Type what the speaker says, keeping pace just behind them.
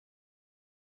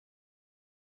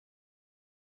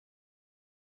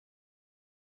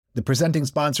The presenting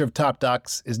sponsor of Top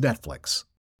Docs is Netflix.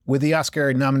 With the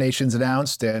Oscar nominations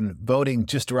announced and voting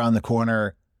just around the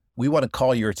corner, we want to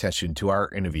call your attention to our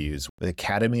interviews with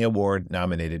Academy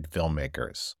Award-nominated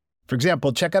filmmakers. For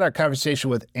example, check out our conversation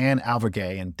with Anne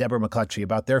Alvergay and Deborah McClutchy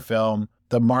about their film,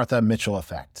 The Martha Mitchell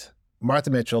Effect. Martha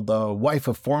Mitchell, the wife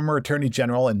of former Attorney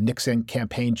General and Nixon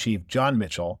campaign chief John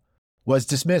Mitchell, was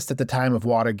dismissed at the time of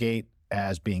Watergate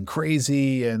as being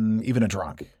crazy and even a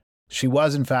drunk. She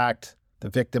was, in fact, the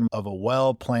victim of a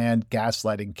well-planned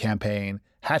gaslighting campaign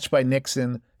hatched by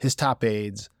Nixon, his top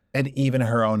aides, and even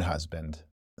her own husband.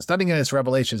 Stunning in its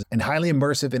revelations and highly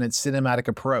immersive in its cinematic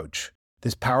approach,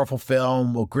 this powerful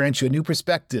film will grant you a new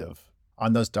perspective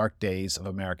on those dark days of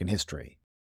American history.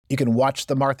 You can watch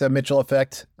The Martha Mitchell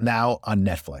Effect now on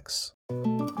Netflix.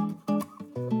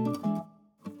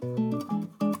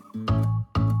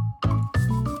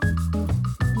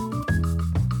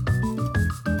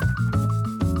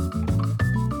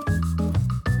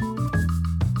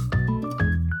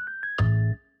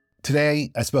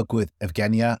 Today, I spoke with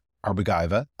Evgenia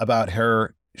Arbugaeva about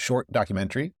her short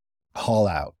documentary, Haul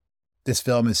Out. This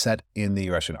film is set in the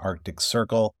Russian Arctic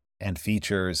Circle and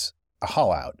features a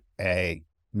haul out, a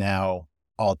now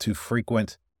all too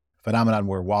frequent phenomenon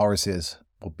where walruses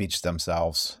will beach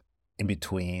themselves in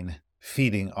between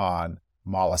feeding on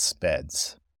mollusk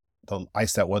beds. The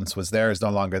ice that once was there is no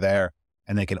longer there,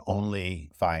 and they can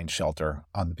only find shelter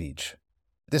on the beach.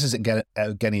 This is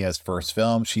Evgenia's first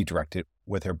film. She directed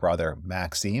with her brother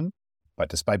Maxime, but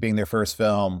despite being their first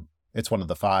film, it's one of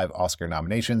the 5 Oscar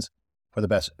nominations for the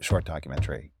Best Short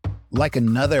Documentary. Like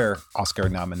another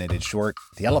Oscar-nominated short,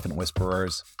 The Elephant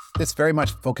Whisperers, this very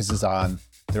much focuses on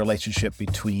the relationship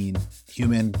between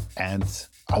human and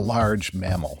a large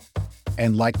mammal.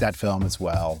 And like that film as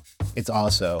well, it's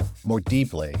also more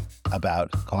deeply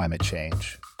about climate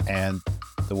change and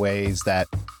the ways that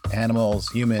animals,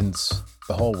 humans,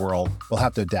 the whole world will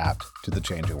have to adapt to the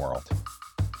changing world.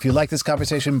 If you like this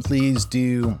conversation, please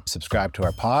do subscribe to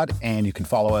our pod, and you can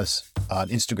follow us on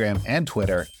Instagram and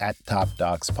Twitter at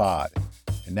TopDocsPod.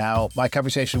 And now, my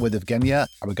conversation with Evgenia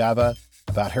Arbugaeva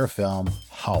about her film,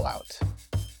 Haul Out.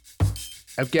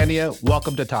 Evgenia,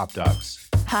 welcome to Top Docs.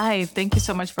 Hi, thank you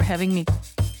so much for having me.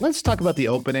 Let's talk about the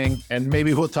opening, and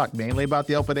maybe we'll talk mainly about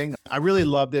the opening. I really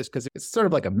love this because it's sort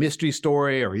of like a mystery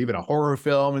story or even a horror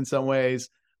film in some ways.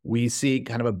 We see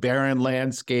kind of a barren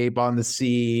landscape on the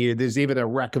sea. There's even a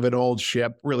wreck of an old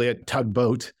ship, really a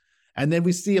tugboat. And then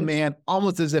we see a man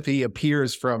almost as if he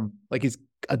appears from, like he's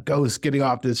a ghost getting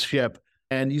off this ship.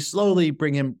 And you slowly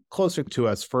bring him closer to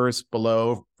us, first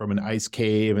below from an ice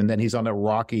cave, and then he's on a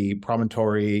rocky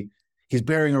promontory. He's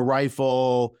bearing a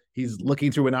rifle. He's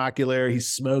looking through binocular. He's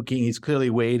smoking. He's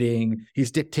clearly waiting. He's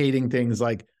dictating things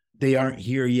like, they aren't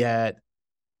here yet.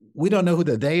 We don't know who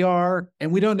they are,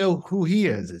 and we don't know who he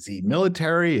is. Is he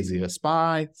military? Is he a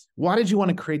spy? Why did you want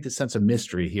to create this sense of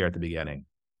mystery here at the beginning?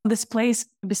 This place,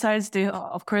 besides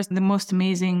of course, the most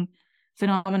amazing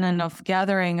phenomenon of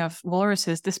gathering of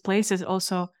walruses, this place is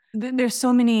also, there's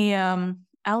so many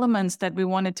elements that we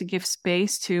wanted to give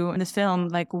space to in this film,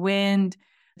 like wind,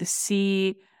 the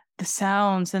sea, the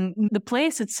sounds, and the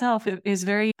place itself is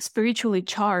very spiritually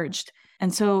charged.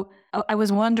 And so I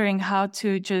was wondering how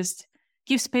to just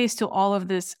give space to all of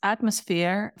this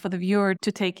atmosphere for the viewer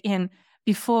to take in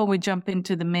before we jump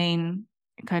into the main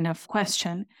kind of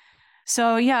question.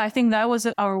 So yeah, I think that was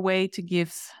our way to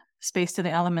give space to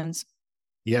the elements.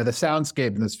 Yeah, the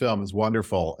soundscape in this film is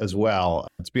wonderful as well.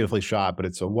 It's beautifully shot, but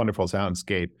it's a wonderful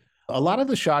soundscape. A lot of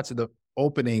the shots of the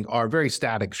opening are very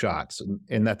static shots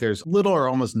in that there's little or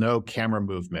almost no camera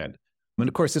movement. And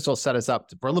of course, this will set us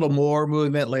up for a little more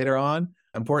movement later on,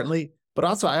 importantly. But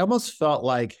also, I almost felt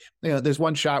like, there's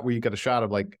one shot where you get a shot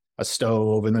of like a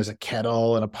stove and there's a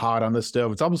kettle and a pot on the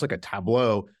stove. It's almost like a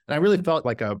tableau. And I really felt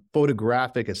like a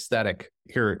photographic aesthetic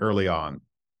here early on.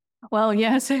 Well,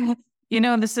 yes.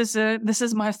 This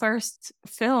is my first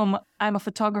film. I'm a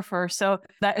photographer. So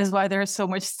that is why there's so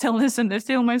much stillness in the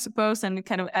film, I suppose. And it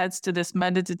kind of adds to this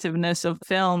meditativeness of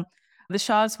film. The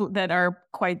shots that are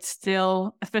quite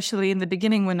still, especially in the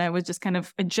beginning when I was just kind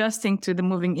of adjusting to the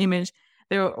moving image,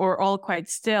 they were all quite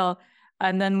still.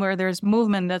 And then where there's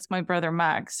movement, that's my brother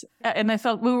Max. And I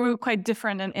felt we were quite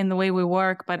different in the way we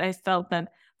work, but I felt that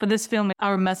for this film,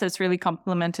 our methods really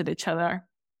complemented each other.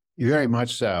 Very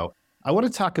much so. I want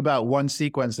to talk about one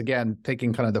sequence, again,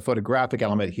 taking kind of the photographic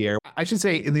element here. I should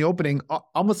say in the opening,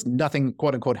 almost nothing,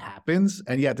 quote unquote, happens,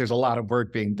 and yet there's a lot of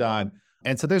work being done.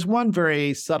 And so there's one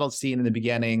very subtle scene in the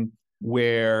beginning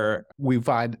where we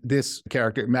find this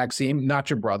character, Maxime, not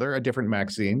your brother, a different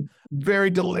Maxime, very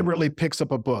deliberately picks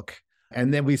up a book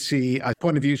And then we see a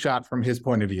point of view shot from his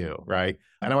point of view, right?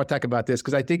 And I want to talk about this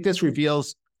because I think this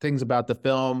reveals things about the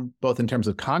film, both in terms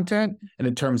of content and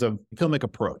in terms of filmic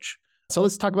approach. So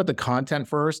let's talk about the content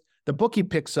first. The book he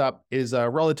picks up is a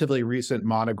relatively recent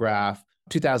monograph,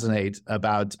 2008,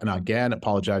 about, and again,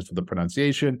 apologize for the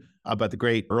pronunciation, about the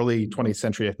great early 20th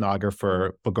century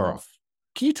ethnographer Bogorov.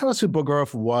 Can you tell us who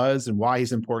Bogorov was and why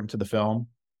he's important to the film?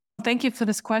 Thank you for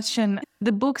this question.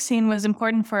 The book scene was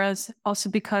important for us also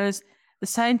because the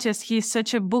scientist, he's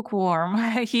such a bookworm.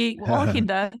 All he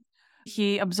does,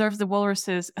 he observes the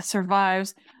walruses,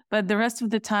 survives, but the rest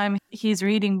of the time he's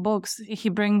reading books. He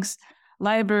brings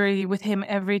library with him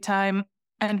every time,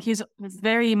 and he's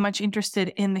very much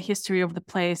interested in the history of the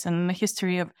place and the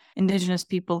history of indigenous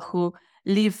people who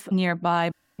live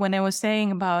nearby. When I was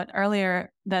saying about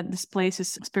earlier that this place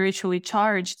is spiritually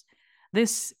charged,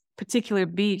 this particular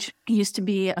beach used to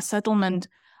be a settlement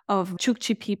of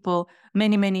Chukchi people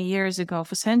many, many years ago,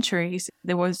 for centuries.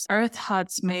 There was earth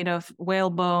huts made of whale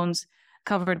bones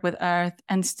covered with earth,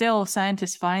 and still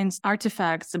scientists find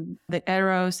artifacts, the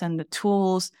arrows and the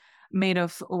tools made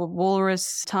of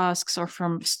walrus tusks or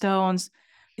from stones.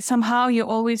 Somehow you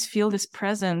always feel this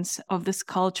presence of this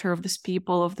culture, of this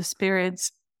people, of the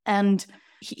spirits, and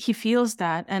he feels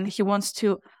that, and he wants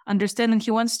to understand, and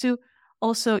he wants to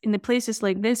also, in the places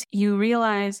like this, you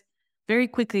realize very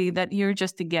quickly that you're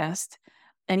just a guest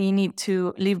and you need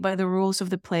to live by the rules of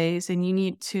the place, and you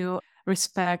need to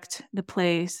respect the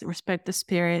place, respect the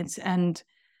spirits, and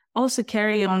also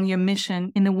carry on your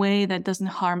mission in a way that doesn't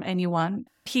harm anyone.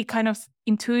 He kind of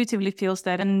intuitively feels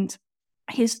that, and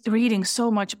he's reading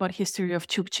so much about history of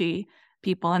Chukchi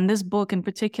people. And this book in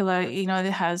particular, it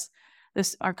has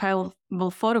this archival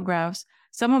photographs.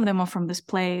 Some of them are from this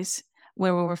place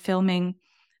where we were filming,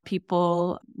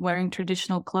 people wearing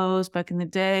traditional clothes back in the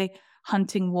day,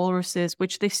 hunting walruses,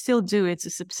 which they still do. It's a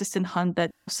subsistent hunt that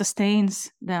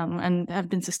sustains them and have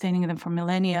been sustaining them for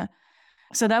millennia.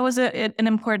 So that was an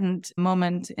important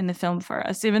moment in the film for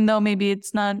us, even though maybe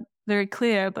it's not very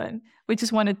clear, but we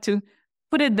just wanted to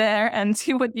put it there and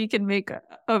see what you can make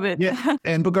of it. Yeah,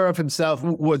 and Bogorov himself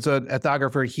was an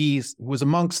ethnographer. He was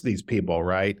amongst these people,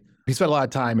 right? He spent a lot of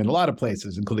time in a lot of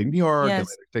places, including New York, Yes. and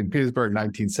St. Petersburg,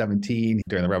 1917.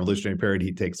 During the revolutionary period,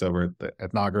 he takes over the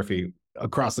ethnography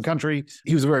across the country.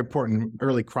 He was a very important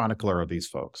early chronicler of these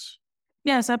folks.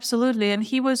 Yes, absolutely. And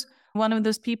he was one of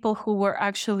those people who were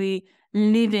actually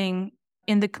living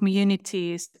in the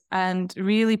communities and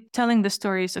really telling the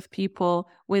stories of people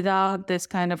without this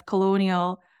kind of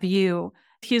colonial view.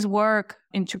 His work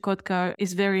in Chukotka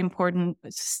is very important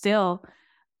still.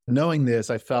 Knowing this,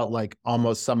 I felt like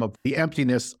almost some of the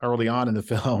emptiness early on in the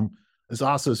film is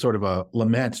also sort of a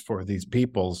lament for these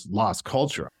people's lost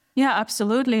culture. Yeah,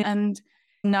 absolutely. And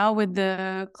now with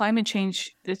the climate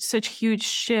change, it's such a huge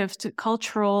shift,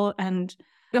 cultural and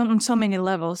on so many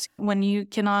levels. When you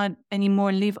cannot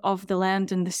anymore live off the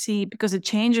land and the sea because it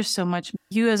changes so much,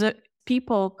 you as a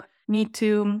people need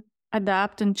to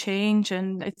adapt and change,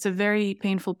 and it's a very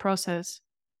painful process.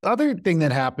 The other thing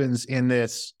that happens in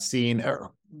this scene,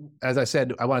 as I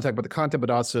said, I want to talk about the content, but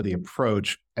also the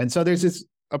approach. And so there's this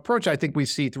approach I think we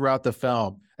see throughout the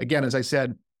film. Again, as I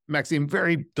said, Maxime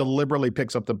very deliberately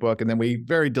picks up the book, and then we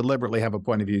very deliberately have a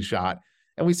point of view shot.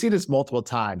 And we see this multiple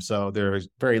times. So there's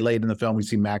very late in the film, we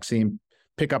see Maxime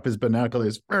pick up his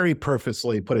binoculars, very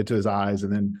purposely put it to his eyes.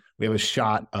 And then we have a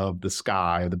shot of the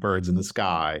sky, the birds in the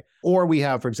sky. Or we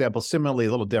have, for example, similarly,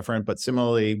 a little different, but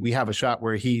similarly, we have a shot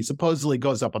where he supposedly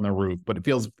goes up on the roof, but it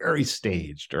feels very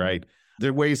staged, right?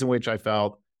 There are ways in which I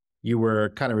felt you were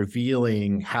kind of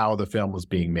revealing how the film was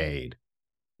being made.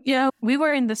 Yeah, we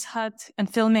were in this hut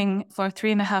and filming for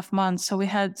 3.5 months. So we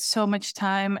had so much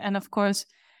time and, of course,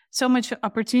 so much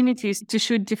opportunities to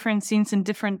shoot different scenes in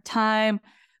different time,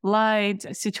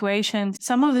 light, situations.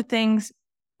 Some of the things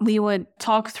we would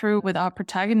talk through with our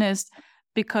protagonist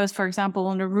because, for example,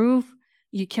 on the roof,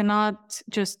 you cannot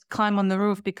just climb on the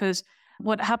roof because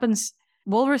what happens,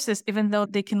 walruses, even though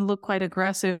they can look quite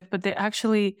aggressive, but they're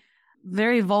actually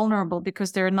very vulnerable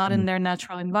because they're not in their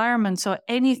natural environment. So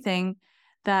anything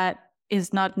that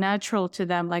is not natural to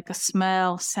them, like a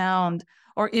smell, sound,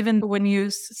 or even when you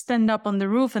stand up on the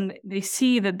roof and they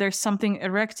see that there's something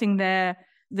erecting there,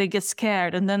 they get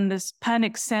scared. And then this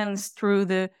panic sends through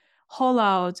the hole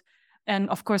out. And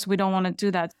of course, we don't want to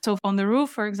do that. So on the roof,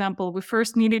 for example, we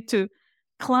first needed to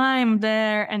climb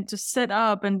there and to sit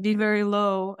up and be very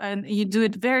low. And you do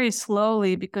it very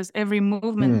slowly because every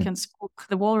movement can spook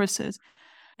the walruses.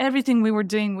 Everything we were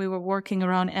doing, we were working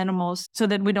around animals so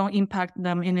that we don't impact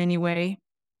them in any way.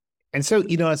 And so,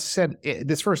 as I said,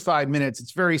 this first 5 minutes,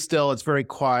 it's very still, it's very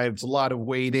quiet, it's a lot of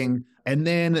waiting. And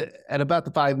then at about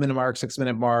the 5-minute mark,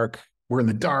 6-minute mark, we're in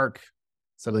the dark.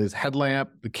 So there's headlamp,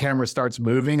 the camera starts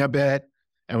moving a bit,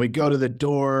 and we go to the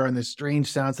door and there's strange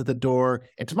sounds at the door.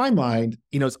 And to my mind,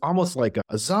 it's almost like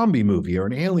a zombie movie or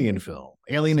an alien film,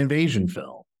 alien invasion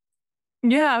film.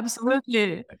 Yeah,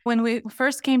 absolutely. When we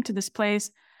first came to this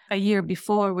place a year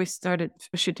before we started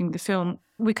shooting the film,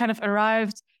 we kind of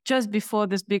arrived just before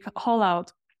this big haul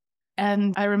out.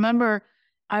 And I remember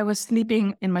I was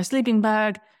sleeping in my sleeping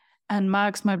bag, and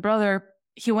Max, my brother,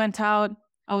 he went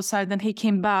outside, then he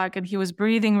came back and he was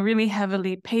breathing really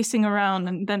heavily, pacing around.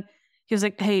 And then he was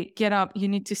like, "Hey, get up. You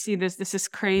need to see this. This is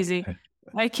crazy."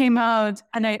 I came out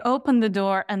and I opened the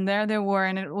door, and there they were.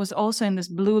 And it was also in this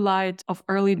blue light of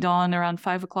early dawn around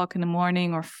 5 o'clock in the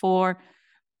morning or 4.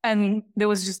 And there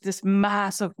was just this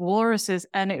mass of walruses,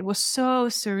 and it was so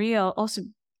surreal. Also,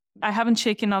 I haven't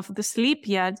shaken off the sleep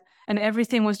yet, and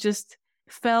everything was just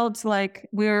felt like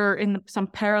we're in some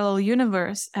parallel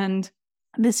universe. And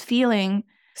this feeling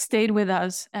stayed with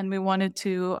us, and we wanted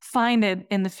to find it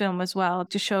in the film as well,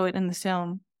 to show it in the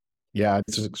film. Yeah,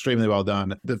 it's extremely well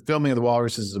done. The filming of the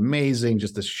walruses is amazing,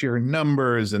 just the sheer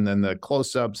numbers and then the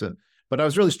close-ups. But I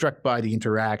was really struck by the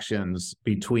interactions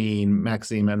between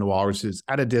Maxime and the walruses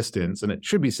at a distance. And it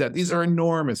should be said, these are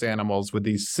enormous animals with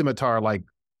these scimitar-like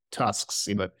tusks,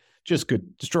 just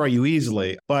could destroy you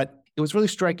easily. But it was really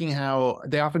striking how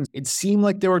it seemed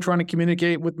like they were trying to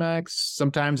communicate with Max,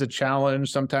 sometimes a challenge,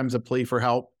 sometimes a plea for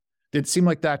help. Did it seem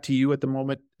like that to you at the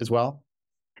moment as well?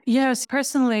 Yes,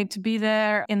 personally, to be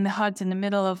there in the hut in the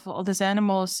middle of all these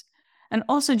animals, and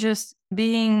also just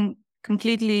being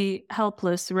completely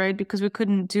helpless, right? Because we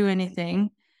couldn't do anything.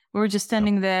 We were just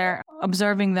standing there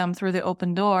observing them through the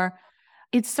open door.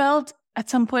 It felt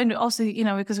at some point also,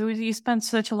 because you spend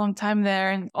such a long time there,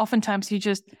 and oftentimes you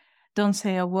just don't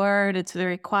say a word. It's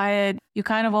very quiet. You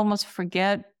kind of almost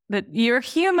forget that you're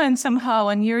human somehow,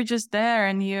 and you're just there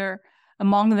and you're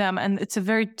among them. And it's a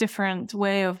very different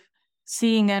way of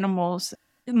seeing animals.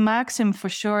 Maxim, for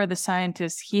sure, the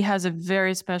scientist, he has a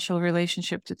very special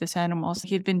relationship to these animals.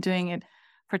 He'd been doing it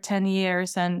for 10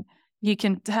 years, and you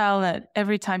can tell that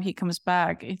every time he comes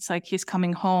back, it's like he's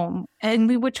coming home. And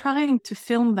we were trying to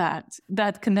film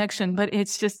that connection, but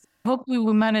it's just, hopefully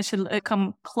we manage to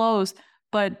come close,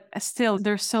 but still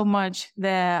there's so much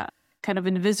there kind of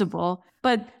invisible.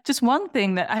 But just one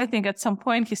thing that I think at some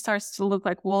point he starts to look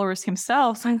like Walrus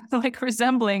himself, like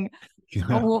resembling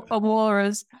a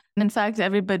walrus. And in fact,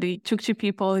 everybody, Chukchi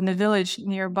people in the village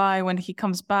nearby, when he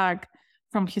comes back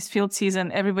from his field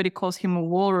season, everybody calls him a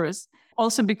walrus.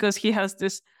 Also because he has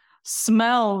this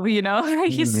smell,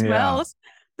 he smells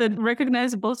the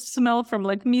recognizable smell from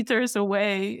like meters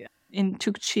away. In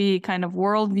Chukchi kind of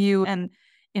worldview and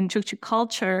in Chukchi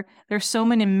culture, there's so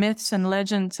many myths and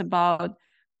legends about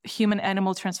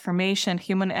human-animal transformation,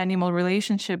 human-animal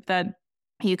relationship, that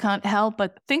you can't help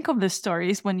but think of the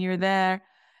stories when you're there.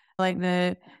 Like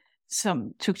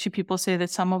some Chukchi people say that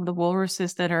some of the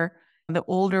walruses that are the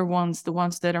older ones, the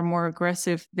ones that are more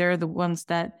aggressive, they're the ones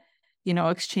that,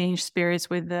 exchange spirits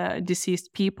with the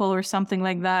deceased people or something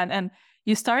like that. And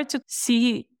you start to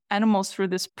see animals through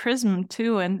this prism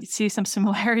too, and see some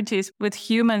similarities with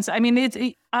humans. I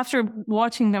mean, after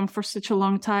watching them for such a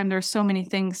long time, there's so many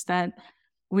things that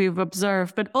we've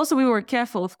observed, but also we were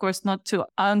careful, of course, not to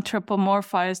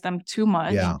anthropomorphize them too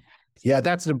much. Yeah,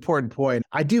 that's an important point.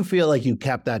 I do feel like you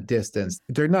kept that distance.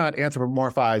 They're not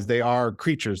anthropomorphized. They are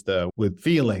creatures, though, with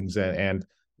feelings and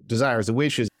desires and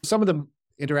wishes. Some of the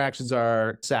interactions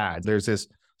are sad. There's this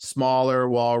smaller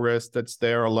walrus that's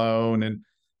there alone, and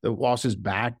the walrus's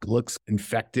back looks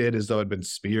infected as though it had been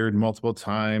speared multiple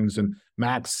times. And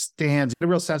Max stands, a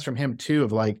real sense from him, too,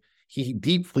 of like, he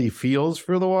deeply feels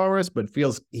for the walrus, but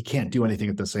feels he can't do anything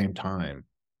at the same time.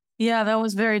 Yeah, that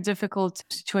was a very difficult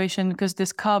situation because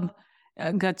this cub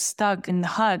got stuck in the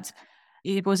hut.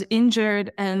 It was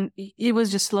injured and it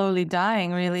was just slowly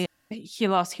dying, really. He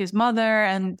lost his mother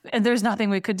and there's nothing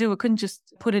we could do. We couldn't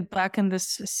just put it back in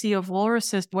this sea of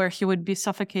walruses where he would be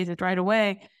suffocated right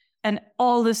away. And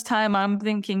all this time I'm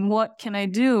thinking, what can I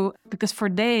do? Because for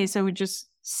days I would just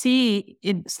see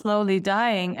it slowly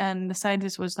dying. And the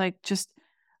scientist was like, just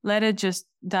let it just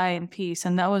die in peace.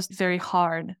 And that was very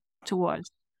hard to watch.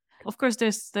 Of course,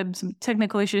 there's some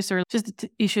technical issues or just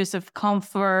issues of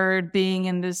comfort being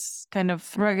in this kind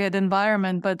of rugged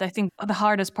environment. But I think the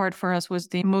hardest part for us was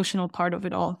the emotional part of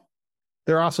it all.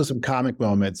 There are also some comic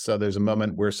moments. So there's a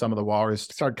moment where some of the walrus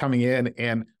start coming in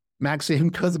and Maxime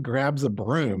goes and grabs a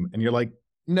broom. And you're like,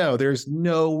 no, there's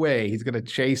no way he's going to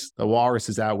chase the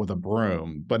walruses out with a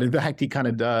broom. But in fact, he kind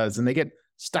of does. And they get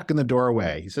stuck in the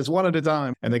doorway. He says one at a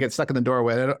time, and they get stuck in the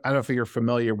doorway. I don't know if you're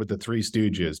familiar with the Three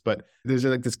Stooges, but there's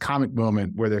like this comic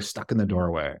moment where they're stuck in the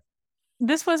doorway.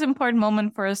 This was an important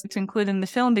moment for us to include in the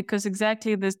film because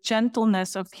exactly this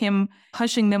gentleness of him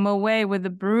hushing them away with the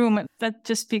broom, that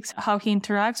just speaks how he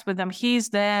interacts with them. He's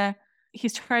there.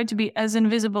 He's tried to be as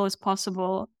invisible as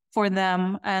possible for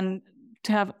them and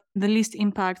to have the least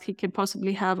impact he could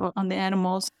possibly have on the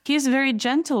animals. He's very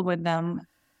gentle with them.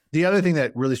 The other thing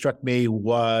that really struck me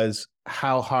was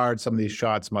how hard some of these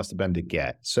shots must have been to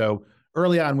get. So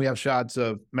early on, we have shots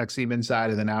of Maxime inside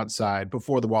and then outside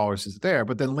before the walrus is there.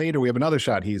 But then later we have another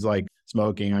shot. He's like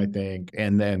smoking, I think.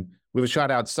 And then we have a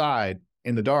shot outside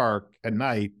in the dark at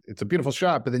night. It's a beautiful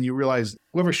shot. But then you realize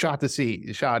whoever shot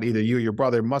either you or your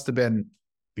brother must have been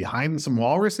behind some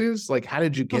walruses. Like, how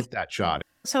did you get that shot?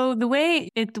 So the way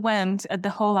it went at the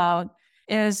hole out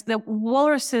is the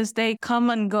walruses, they come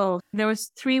and go. There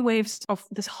was 3 waves of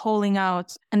this holing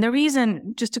out. And the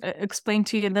reason, just to explain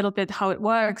to you a little bit how it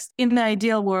works, in the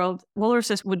ideal world,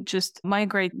 walruses would just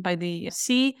migrate by the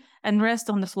sea and rest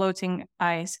on the floating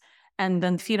ice and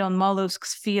then feed on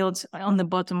mollusks fields on the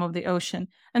bottom of the ocean.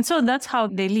 And so that's how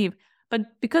they live. But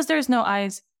because there's no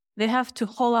ice, they have to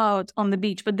hole out on the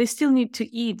beach, but they still need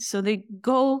to eat. So they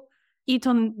go eat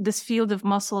on this field of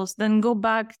mussels, then go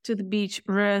back to the beach,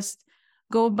 rest,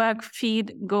 go back,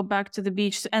 feed, go back to the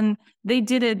beach. And they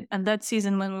did it at that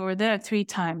season when we were there 3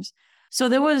 times. So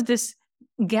there was this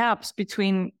gaps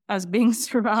between us being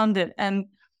surrounded. And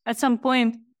at some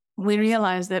point, we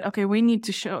realized that, okay, we need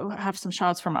to have some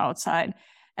shots from outside.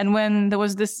 And when there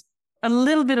was a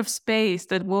little bit of space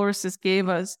that walruses gave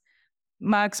us,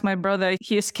 Max, my brother,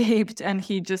 he escaped and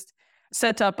he just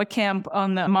set up a camp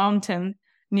on the mountain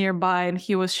nearby and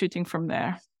he was shooting from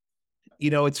there. You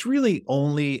know, it's really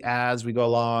only as we go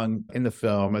along in the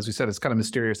film, as we said, it's kind of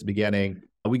mysterious at the beginning,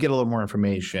 we get a little more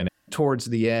information. Towards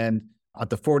the end, at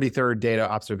the 43rd data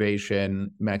observation,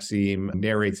 Maxime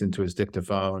narrates into his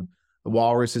dictaphone, the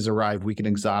walruses arrive weak and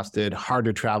exhausted, hard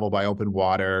to travel by open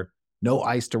water, no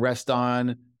ice to rest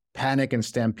on, panic and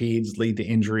stampedes lead to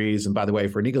injuries. And by the way,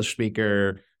 for an English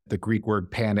speaker, the Greek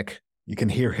word panic, you can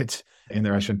hear it in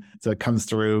the Russian, so it comes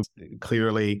through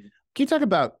clearly. Can you talk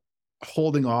about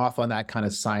holding off on that kind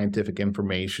of scientific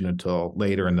information until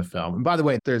later in the film? And by the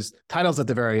way, there's titles at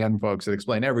the very end, folks, that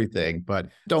explain everything, but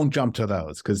don't jump to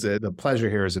those because the pleasure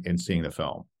here is in seeing the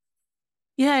film.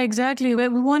 Yeah, exactly. We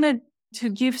wanted to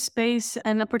give space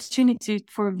and opportunity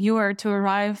for a viewer to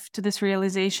arrive to this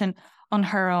realization on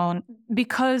her own,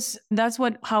 because that's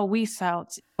how we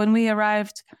felt. When we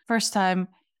arrived first time,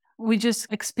 we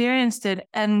just experienced it,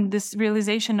 and this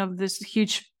realization of this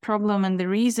huge problem and the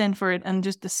reason for it and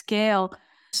just the scale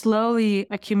slowly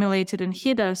accumulated and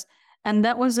hit us. And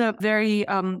that was a very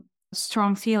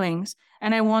strong feelings.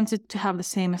 And I wanted to have the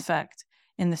same effect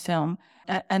in the film.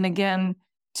 And again,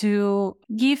 to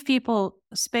give people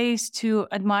space to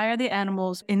admire the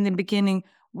animals in the beginning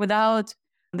without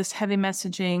this heavy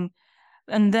messaging,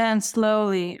 and then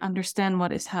slowly understand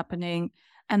what is happening.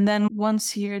 And then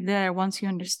once you're there, once you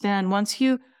understand, once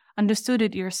you understood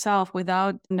it yourself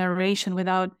without narration,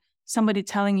 without somebody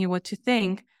telling you what to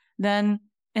think, then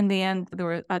in the end, there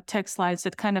were text slides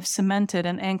that kind of cemented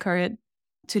and anchored it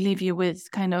to leave you with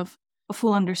kind of a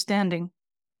full understanding.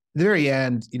 The very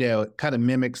end, you know, it kind of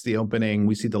mimics the opening.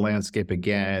 We see the landscape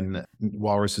again.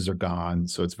 Walruses are gone,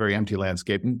 so it's a very empty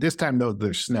landscape. And this time, though,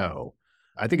 there's snow.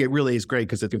 I think it really is great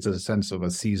because it gives us a sense of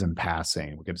a season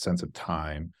passing. We get a sense of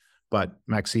time. But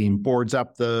Maxime boards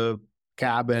up the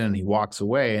cabin and he walks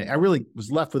away. And I really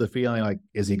was left with a feeling like,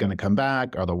 is he going to come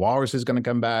back? Are the walruses going to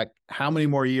come back? How many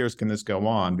more years can this go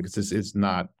on? Because this is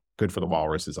not good for the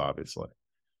walruses, obviously.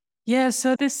 Yeah,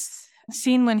 so this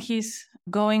scene when he's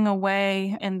going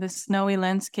away in the snowy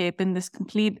landscape, in this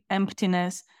complete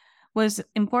emptiness, was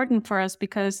important for us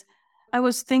because I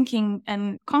was thinking,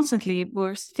 and constantly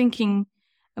we're thinking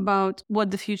about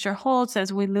what the future holds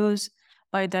as we lose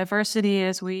biodiversity,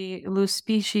 as we lose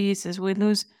species, as we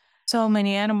lose so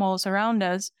many animals around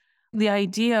us. The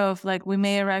idea of like we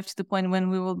may arrive to the point when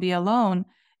we will be alone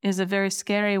is a very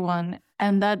scary one.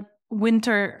 And that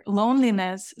winter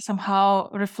loneliness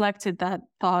somehow reflected that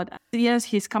thought. Yes,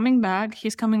 he's coming back.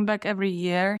 He's coming back every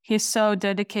year. He's so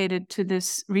dedicated to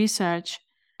this research.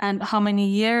 And how many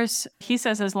years? He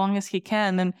says as long as he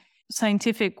can. And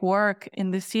scientific work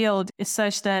in the field is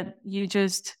such that you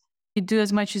do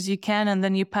as much as you can and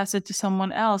then you pass it to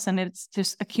someone else, and it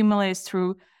just accumulates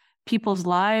through people's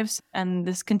lives and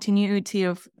this continuity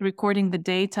of recording the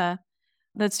data.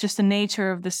 That's just the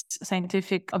nature of this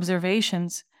scientific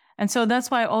observations. And so that's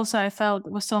why also I felt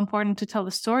it was so important to tell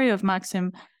the story of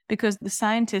Maxim, because the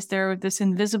scientists, they're this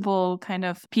invisible kind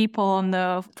of people on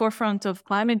the forefront of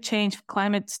climate change,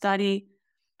 climate study,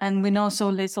 and we know so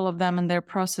little of them and their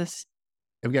process.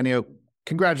 Evgenia,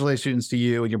 congratulations to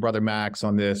you and your brother Max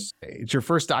on this. It's your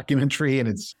first documentary and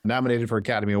it's nominated for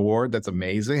Academy Award. That's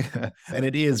amazing. And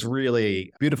it is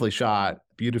really beautifully shot,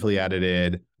 beautifully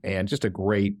edited, and just a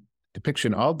great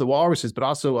depiction of the walruses, but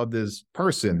also of this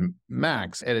person,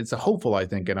 Max. And it's hopeful, I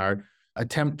think, in our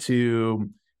attempt to,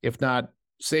 if not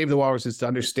save the walruses, to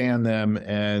understand them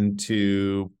and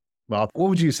to, well, what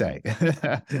would you say?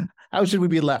 How should we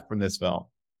be left from this film?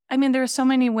 I mean, there are so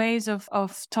many ways of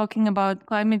talking about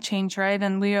climate change, right?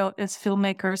 And we are, as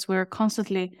filmmakers, we're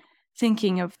constantly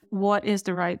thinking of what is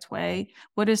the right way,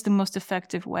 what is the most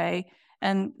effective way.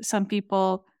 And some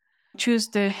people choose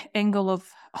the angle of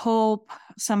hope.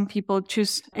 Some people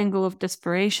choose angle of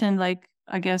desperation, like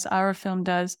I guess our film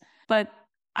does. But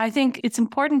I think it's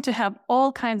important to have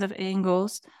all kinds of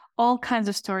angles, all kinds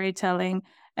of storytelling.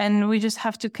 And we just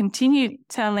have to continue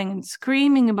telling and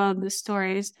screaming about the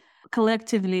stories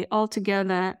collectively, all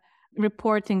together,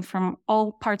 reporting from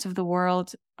all parts of the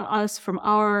world, us from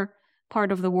our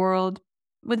part of the world.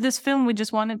 With this film, we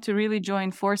just wanted to really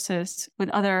join forces with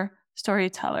other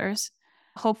storytellers.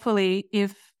 Hopefully,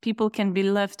 if people can be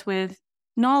left with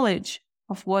knowledge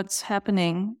of what's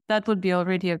happening, that would be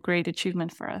already a great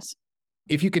achievement for us.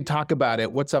 If you could talk about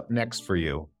it, what's up next for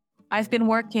you? I've been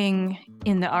working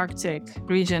in the Arctic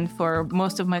region for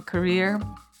most of my career.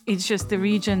 It's just the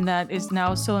region that is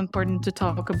now so important to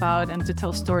talk about and to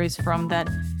tell stories from, that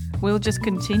we'll just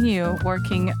continue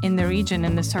working in the region,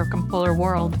 in the circumpolar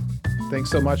world. Thanks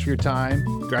so much for your time.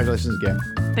 Congratulations again.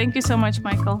 Thank you so much,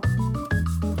 Michael.